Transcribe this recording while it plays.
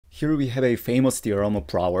Here we have a famous theorem of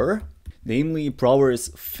Brouwer, namely Brouwer's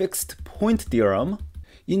fixed point theorem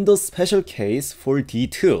in the special case for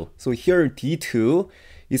D2. So here D2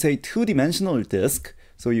 is a two-dimensional disk,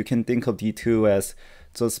 so you can think of D2 as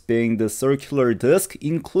just being the circular disk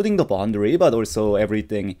including the boundary but also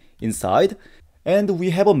everything inside. And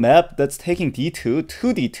we have a map that's taking D2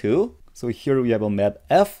 to D2. So here we have a map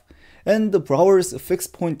F. And the Brouwer's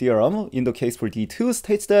fixed point theorem in the case for D2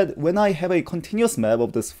 states that when I have a continuous map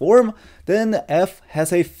of this form, then F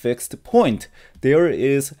has a fixed point. There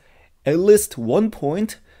is at least one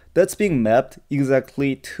point that's being mapped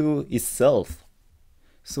exactly to itself.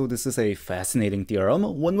 So this is a fascinating theorem.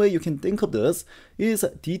 One way you can think of this is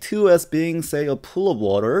D2 as being, say, a pool of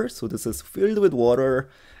water. So this is filled with water,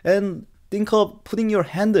 and think of putting your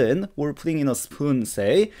hand in or putting in a spoon,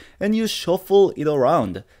 say, and you shuffle it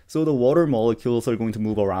around. So the water molecules are going to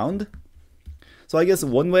move around. So I guess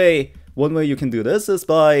one way you can do this is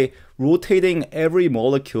by rotating every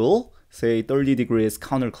molecule, say 30 degrees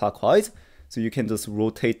counterclockwise. So you can just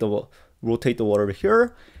rotate the water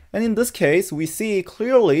here. And in this case, we see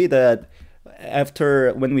clearly that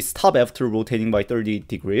when we stop after rotating by 30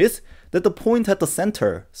 degrees, that the point at the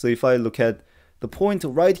center. So if I look at the point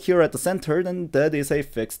right here at the center, then that is a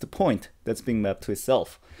fixed point that's being mapped to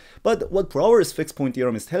itself. But what Brouwer's fixed point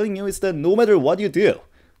theorem is telling you is that no matter what you do,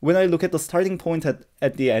 when I look at the starting point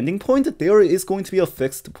at the ending point, there is going to be a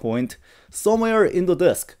fixed point somewhere in the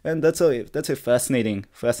disk. And that's a fascinating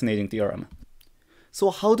theorem. So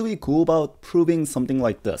how do we go about proving something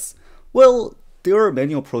like this? Well, there are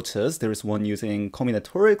many approaches. There is one using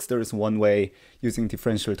combinatorics, there is one way using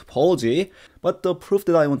differential topology, but the proof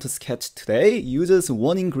that I want to sketch today uses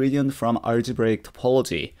one ingredient from algebraic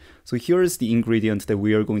topology. So here is the ingredient that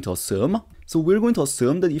we are going to assume. So we're going to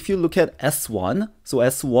assume that if you look at S1, so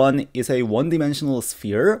S1 is a one-dimensional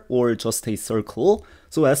sphere or just a circle.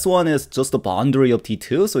 So S1 is just the boundary of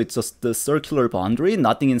D2, so it's just the circular boundary,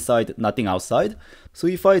 nothing inside, nothing outside. So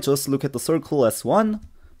if I just look at the circle S1,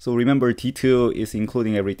 so remember D2 is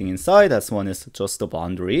including everything inside, S1 is just the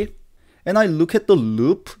boundary. And I look at the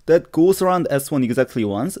loop that goes around S1 exactly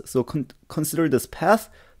once, so consider this path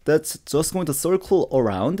that's just going to circle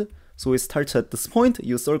around. So it starts at this point,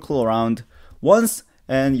 you circle around once,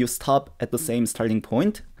 and you stop at the same starting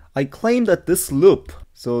point. I claim that this loop,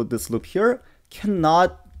 so this loop here,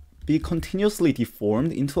 cannot be continuously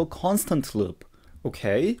deformed into a constant loop.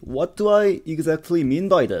 Okay, what do I exactly mean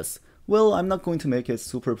by this? Well, I'm not going to make it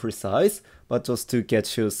super precise, but just to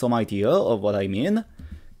get you some idea of what I mean.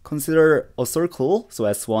 Consider a circle, so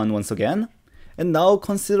S1 once again, and now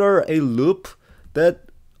consider a loop that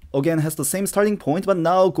again has the same starting point, but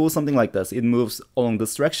now goes something like this. It moves along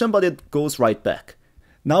this direction, but it goes right back.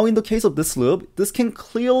 Now in the case of this loop, this can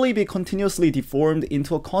clearly be continuously deformed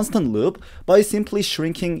into a constant loop by simply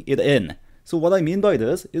shrinking it in. So what I mean by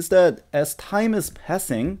this is that as time is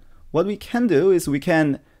passing, what we can do is we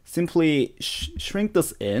can simply shrink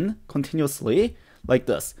this in continuously like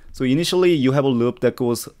this. So initially you have a loop that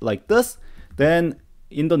goes like this, then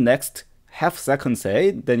in the next half second,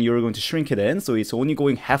 say, then you're going to shrink it in, so it's only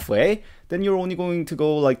going halfway, then you're only going to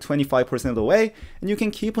go like 25% of the way, and you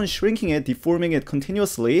can keep on shrinking it, deforming it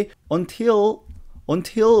continuously until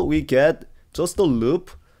we get just a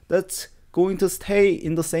loop that's going to stay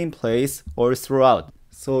in the same place all throughout.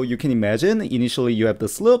 So you can imagine initially you have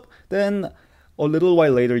this loop, then a little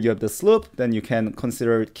while later you have this loop, then you can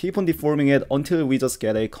consider keep on deforming it until we just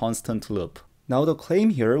get a constant loop. Now the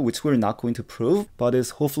claim here, which we're not going to prove, but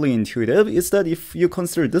is hopefully intuitive, is that if you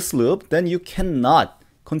consider this loop, then you cannot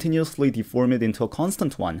continuously deform it into a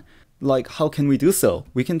constant one. Like, how can we do so?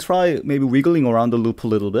 We can try maybe wiggling around the loop a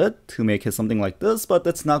little bit to make it something like this, but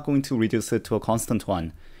that's not going to reduce it to a constant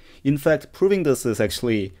one. In fact, proving this is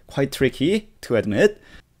actually quite tricky to admit.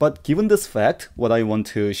 But given this fact, what I want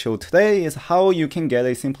to show today is how you can get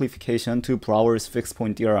a simplification to Brouwer's fixed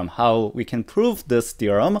point theorem, how we can prove this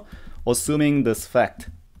theorem assuming this fact.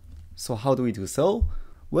 So how do we do so?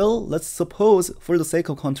 Well, let's suppose, for the sake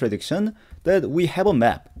of contradiction, that we have a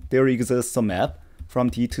map. There exists a map from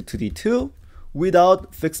D2 to D2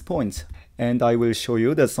 without fixed points. And I will show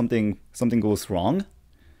you that something goes wrong.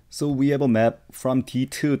 So we have a map from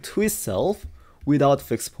D2 to itself without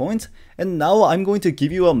fixed points. And now I'm going to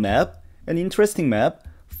give you a map, an interesting map,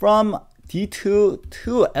 from D2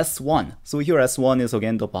 to S1. So here S1 is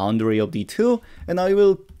again the boundary of D2, and I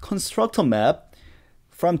will construct a map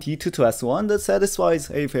from D2 to S1 that satisfies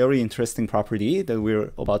a very interesting property that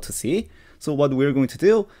we're about to see. So what we're going to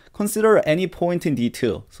do, consider any point in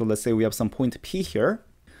D2. So let's say we have some point P here.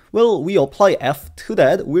 Well, we apply F to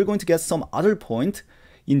that, we're going to get some other point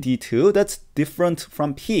in D2 that's different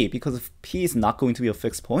from P, because P is not going to be a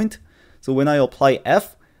fixed point. So when I apply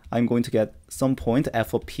F, I'm going to get some point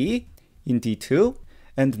F of P in D2.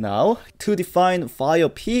 And now, to define phi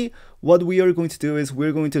of P, what we are going to do is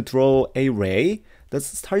we're going to draw a ray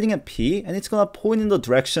that's starting at P, and it's going to point in the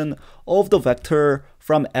direction of the vector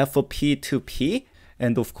from F of P to P.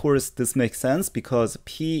 And of course, this makes sense because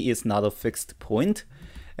P is not a fixed point.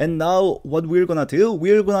 And now what we're going to do,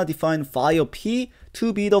 we're going to define phi of P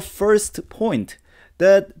to be the first point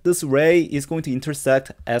that this ray is going to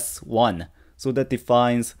intersect S1. So that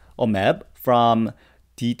defines a map from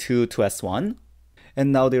D2 to S1.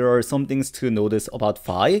 And now there are some things to notice about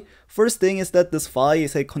phi. First thing is that this phi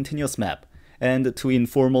is a continuous map. And to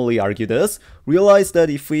informally argue this, realize that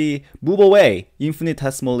if we move away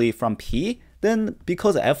infinitesimally from P, then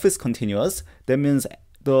because F is continuous, that means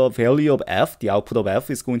the value of F, the output of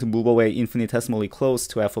F, is going to move away infinitesimally close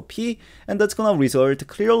to F of P, and that's going to result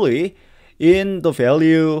clearly in the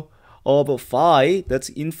value of phi that's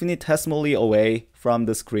infinitesimally away from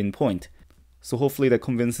this green point. So hopefully that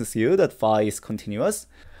convinces you that phi is continuous.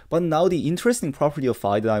 But now the interesting property of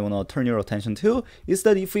phi that I want to turn your attention to is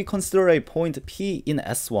that if we consider a point P in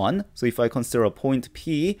S1, so if I consider a point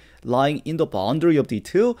P lying in the boundary of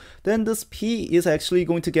D2, then this P is actually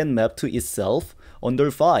going to get mapped to itself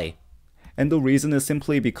under phi. And the reason is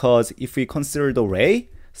simply because if we consider the ray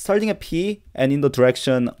starting at P and in the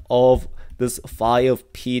direction of this phi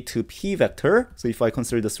of P to P vector, so if I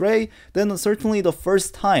consider this ray, then certainly the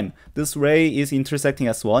first time this ray is intersecting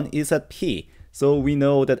S1 is at P. So we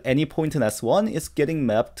know that any point in S1 is getting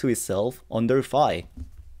mapped to itself under phi.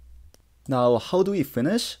 Now, how do we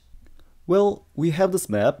finish? Well, we have this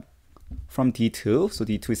map from D2, so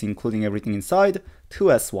D2 is including everything inside, to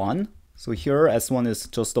S1. So here S1 is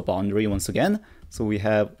just the boundary once again. So we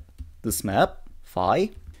have this map,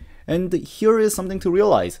 phi. And here is something to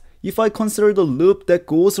realize. If I consider the loop that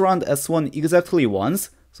goes around S1 exactly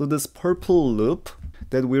once, so this purple loop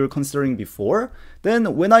that we were considering before,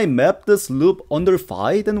 then when I map this loop under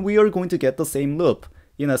phi, then we are going to get the same loop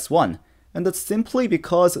in S1. And that's simply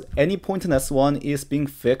because any point in S1 is being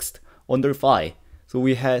fixed under phi. So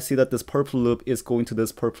we see that this purple loop is going to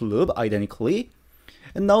this purple loop identically.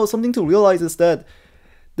 And now something to realize is that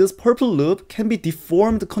this purple loop can be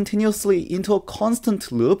deformed continuously into a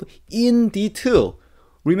constant loop in D2.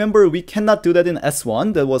 Remember, we cannot do that in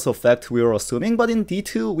S1, that was a fact we were assuming, but in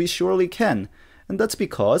D2 we surely can. And that's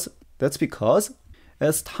because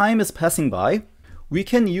as time is passing by, we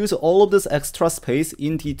can use all of this extra space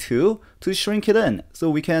in D2 to shrink it in. So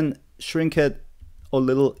we can shrink it a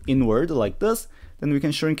little inward like this, then we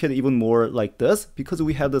can shrink it even more like this, because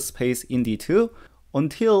we have the space in D2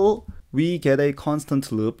 until we get a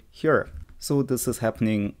constant loop here. So this is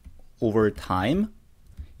happening over time.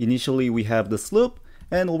 Initially we have this loop,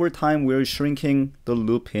 and over time we're shrinking the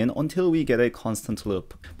loop in until we get a constant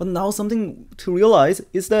loop. But now something to realize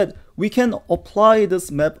is that we can apply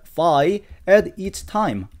this map phi at each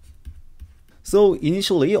time. So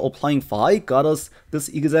initially applying phi got us this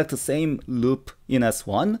exact same loop in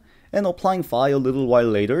S1, and applying phi a little while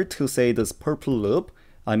later to say this purple loop,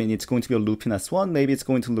 I mean it's going to be a loop in S1, maybe it's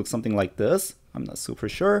going to look something like this, I'm not super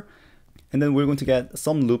sure. And then we're going to get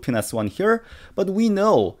some loop in S1 here, but we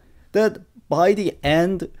know that by the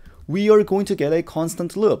end, we are going to get a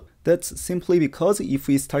constant loop. That's simply because if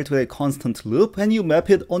we start with a constant loop and you map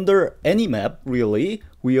it under any map, really,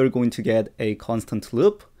 we are going to get a constant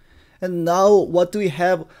loop. And now what do we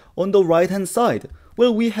have on the right hand side?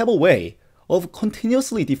 Well, we have a way of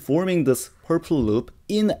continuously deforming this purple loop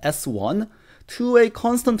in S1 to a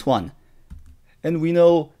constant one. And we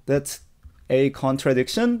know that's a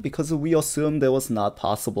contradiction because we assumed that was not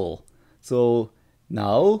possible. So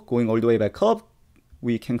now, going all the way back up,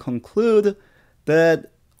 we can conclude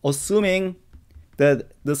that assuming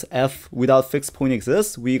that this f without fixed point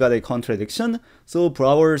exists, we got a contradiction. So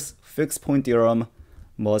Brouwer's fixed point theorem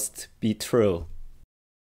must be true.